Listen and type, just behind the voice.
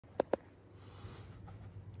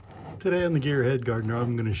Today on the Gearhead Gardener,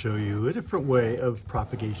 I'm going to show you a different way of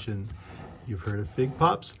propagation. You've heard of fig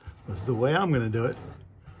pops. This is the way I'm going to do it.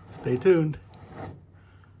 Stay tuned.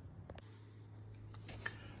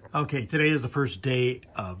 Okay, today is the first day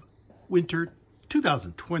of winter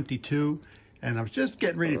 2022, and I was just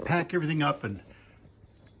getting ready to pack everything up and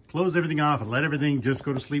close everything off and let everything just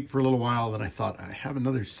go to sleep for a little while. And I thought, I have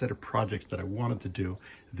another set of projects that I wanted to do.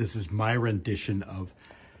 This is my rendition of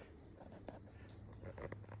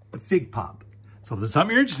the fig pop. So if there's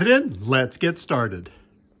something you're interested in, let's get started.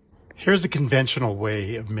 Here's a conventional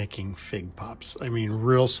way of making fig pops. I mean,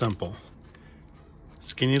 real simple.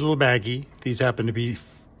 Skinny little baggie. These happen to be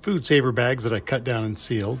food saver bags that I cut down and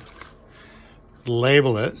sealed.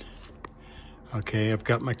 Label it. Okay, I've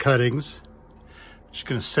got my cuttings. Just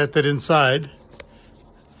gonna set that inside.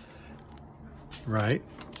 Right.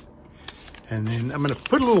 And then I'm gonna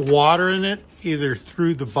put a little water in it, either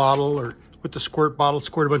through the bottle or with the squirt bottle,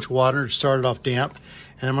 squirt a bunch of water, start it off damp.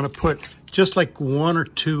 And I'm gonna put just like 1 or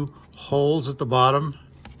 2 holes at the bottom.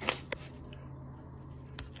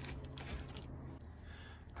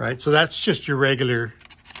 Right, so that's just your regular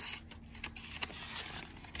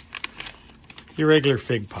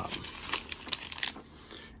fig pop.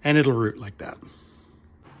 And it'll root like that.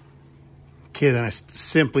 Okay, then I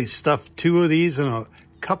simply stuff 2 of these in a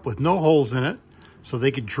cup with no holes in it so they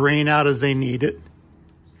could drain out as they need it.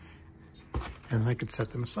 And I could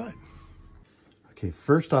set them aside. Okay,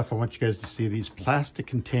 first off, I want you guys to see these plastic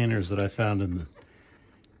containers that I found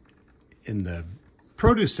in the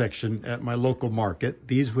produce section at my local market.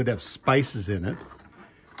 These would have spices in it,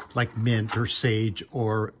 like mint or sage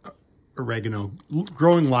or oregano,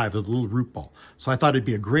 growing live with a little root ball. So I thought it'd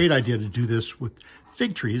be a great idea to do this with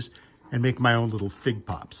fig trees and make my own little fig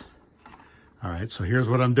pops. All right, so here's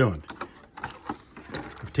what I'm doing.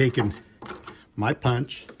 I've taken my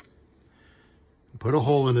punch, put a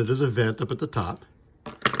hole in it as a vent up at the top.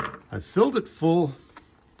 I've filled it full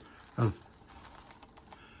of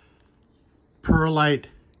perlite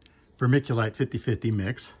vermiculite 50-50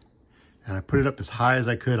 mix, and I put it up as high as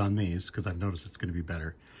I could on these because I've noticed it's going to be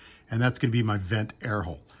better. And that's going to be my vent air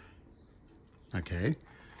hole. Okay.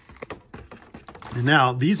 And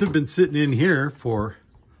now these have been sitting in here for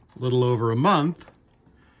a little over a month,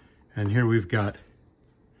 and here we've got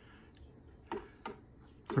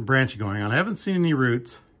some branching going on. I haven't seen any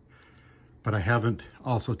roots, but I haven't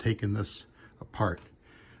also taken this apart.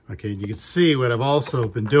 Okay, and you can see what I've also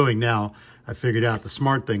been doing now. I figured out the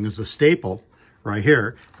smart thing is a staple right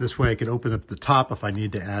here. This way I can open up the top if I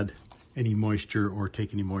need to add any moisture or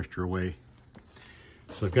take any moisture away.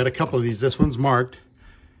 So I've got a couple of these. This one's marked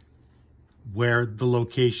where the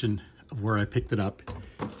location of where I picked it up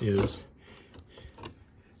is.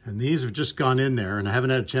 And these have just gone in there, and I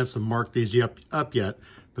haven't had a chance to mark these up yet.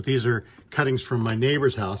 But these are cuttings from my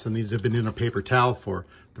neighbor's house, and these have been in a paper towel for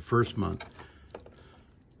the first month.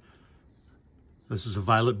 This is a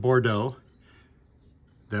violet Bordeaux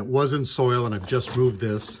that was in soil, and I've just moved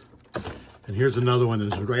this. And here's another one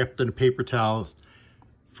that's wrapped in a paper towel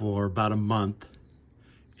for about a month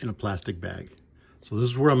in a plastic bag. So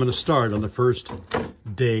this is where I'm going to start on the first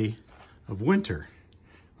day of winter.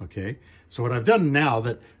 Okay, so what I've done now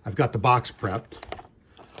that I've got the box prepped,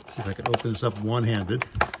 see if I can open this up one-handed.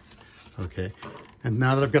 Okay, and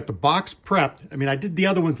now that I've got the box prepped, I mean, I did the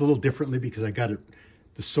other ones a little differently because I got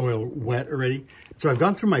the soil wet already. So I've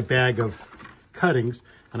gone through my bag of cuttings,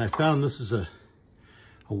 and I found this is a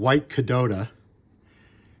white Cadota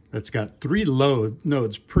that's got 3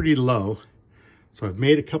 nodes pretty low. So I've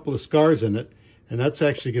made a couple of scars in it, and that's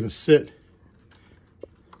actually going to sit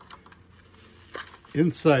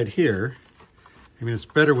inside here. I mean, it's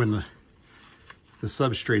better when the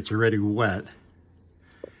substrate's already wet.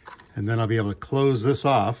 And then I'll be able to close this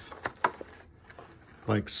off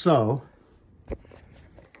like so.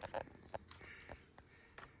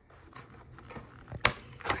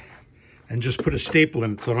 And just put a staple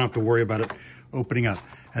in it so I don't have to worry about it opening up.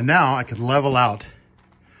 And now I can level out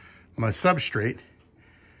my substrate.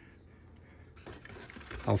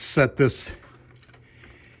 I'll set this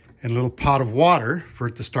in a little pot of water for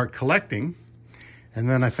it to start collecting. And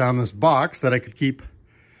then I found this box that I could keep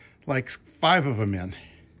like 5 of them in.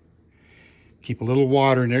 Keep a little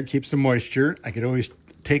water in there, keep some moisture. I could always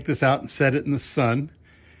take this out and set it in the sun,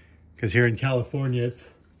 because here in California,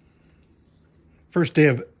 it's first day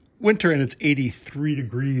of winter and it's 83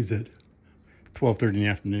 degrees at 12:30 in the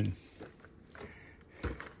afternoon.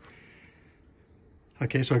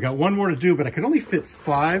 Okay, so I got one more to do, but I could only fit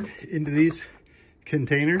 5 into these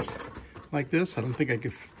containers like this. I don't think I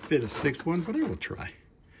could fit a 6th one, but I will try.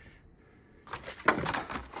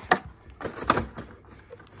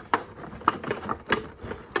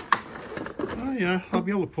 yeah, I'll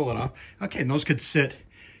be able to pull it off. Okay, and those could sit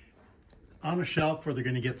on a shelf where they're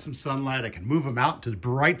going to get some sunlight. I can move them out to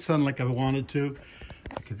bright sun like I wanted to.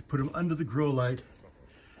 I could put them under the grow light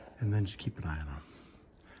and then just keep an eye on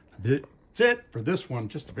them. That's it for this one.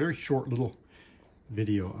 Just a very short little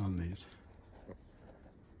video on these.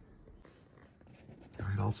 All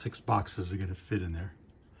right, all 6 boxes are going to fit in there.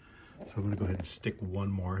 So I'm going to go ahead and stick one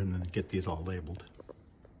more and then get these all labeled.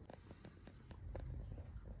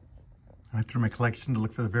 I went through my collection to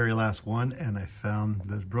look for the very last one, and I found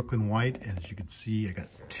this Brooklyn White, and as you can see, I got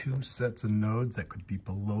 2 sets of nodes that could be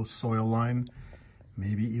below soil line,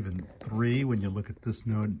 maybe even 3 when you look at this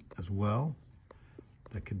node as well.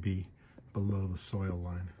 That could be below the soil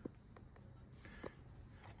line.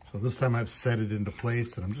 So this time I've set it into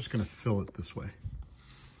place, and I'm just going to fill it this way.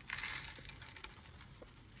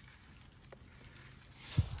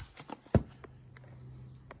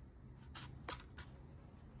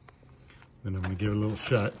 Then I'm going to give it a little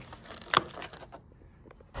shut.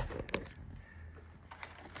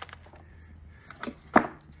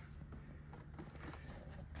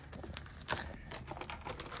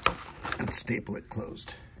 And staple it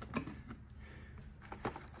closed.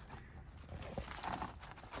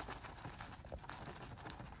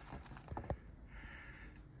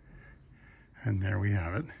 And there we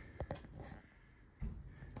have it.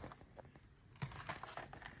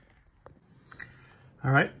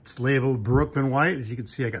 All right, it's labeled Brooklyn White. As you can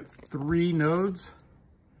see, I got 3 nodes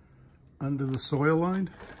under the soil line.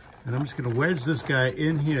 And I'm just gonna wedge this guy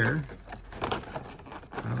in here.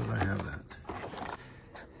 How did I have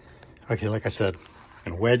that? Okay, like I said,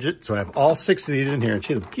 I'm gonna wedge it. So I have all 6 of these in here. And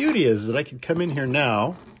see, the beauty is that I can come in here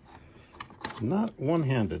now, not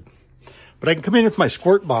one-handed, but I can come in with my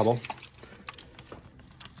squirt bottle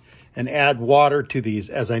and add water to these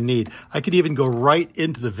as I need. I could even go right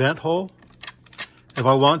into the vent hole if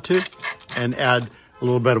I want to, and add a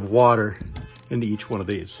little bit of water into each one of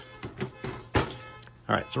these. All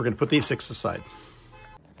right, so we're gonna put these 6 aside.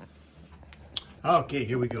 Okay,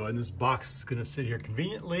 here we go. And this box is gonna sit here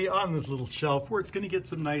conveniently on this little shelf where it's gonna get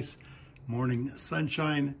some nice morning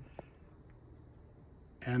sunshine.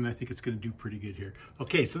 And I think it's gonna do pretty good here.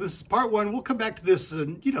 Okay, so this is part 1. We'll come back to this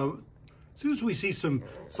and, you know, as soon as we see some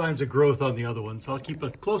signs of growth on the other ones. I'll keep a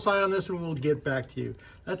close eye on this and we'll get back to you.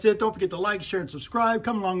 That's it. Don't forget to like, share, and subscribe.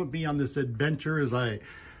 Come along with me on this adventure as I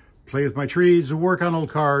play with my trees, work on old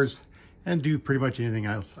cars, and do pretty much anything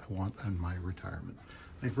else I want on my retirement.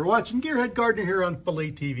 Thanks for watching. Gearhead Gardener here on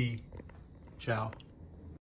Filet TV. Ciao.